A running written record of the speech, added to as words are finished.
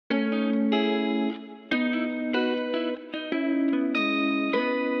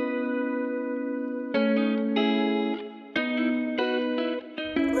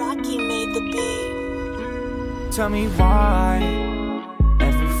beat. Tell me why,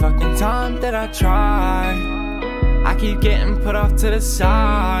 every fucking time that I try, I keep getting put off to the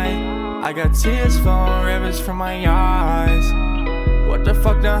side. I got tears flowing rivers from my eyes. What the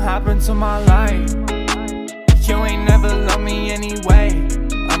fuck done happened to my life? You ain't never loved me anyway.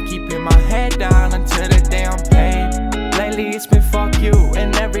 I'm keeping my head down until the day I'm paid. Lately it's been fuck you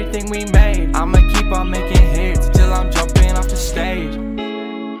and everything we made. I'ma keep on making hits till I'm jumping off the stage.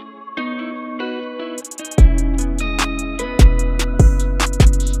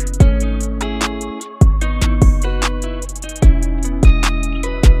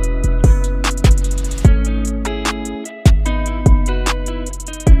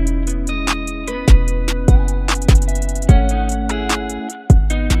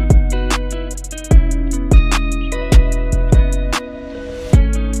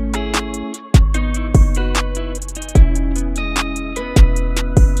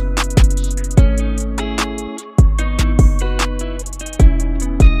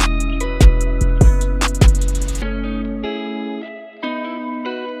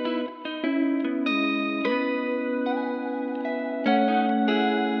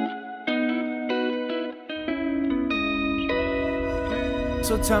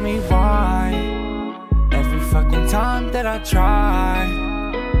 So tell me why, every fucking time that I try,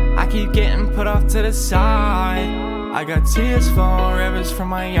 I keep getting put off to the side. I got tears flowing rivers from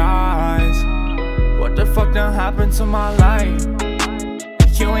my eyes. What the fuck done happened to my life?